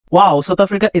Wow, South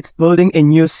Africa is building a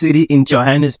new city in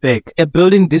Johannesburg. They're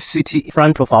building this city in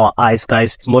front of our eyes,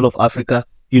 guys. It's Mall of Africa.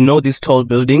 You know this tall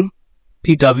building?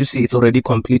 PwC is already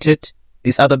completed.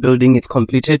 This other building is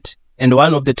completed. And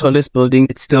one of the tallest buildings,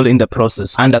 it's still in the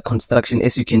process, under construction,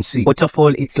 as you can see.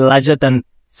 Waterfall, it's larger than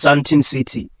Sandton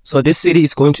City. So this city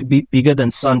is going to be bigger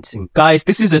than Sandton. Guys,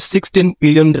 this is a 16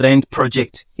 billion rand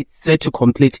project. It's set to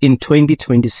complete in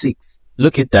 2026.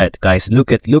 Look at that, guys.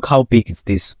 Look how big is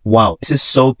this. Wow, this is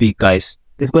so big, guys.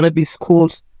 There's going to be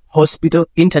schools, hospital,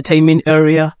 entertainment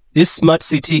area. This smart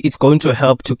city is going to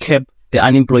help to cap the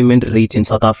unemployment rate in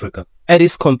South Africa. At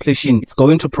its completion, it's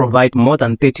going to provide more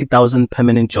than 30,000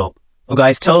 permanent jobs. So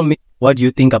guys, tell me, what do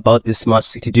you think about this smart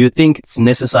city? Do you think it's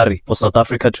necessary for South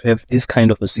Africa to have this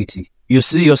kind of a city? You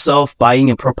see yourself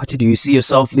buying a property? Do you see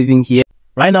yourself living here?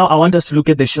 Right now, I want us to look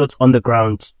at the shots on the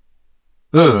ground.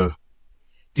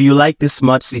 Do you like this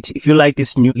smart city? If you like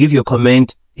this new, leave your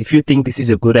comment. If you think this is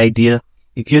a good idea,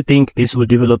 if you think this will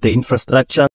develop the infrastructure,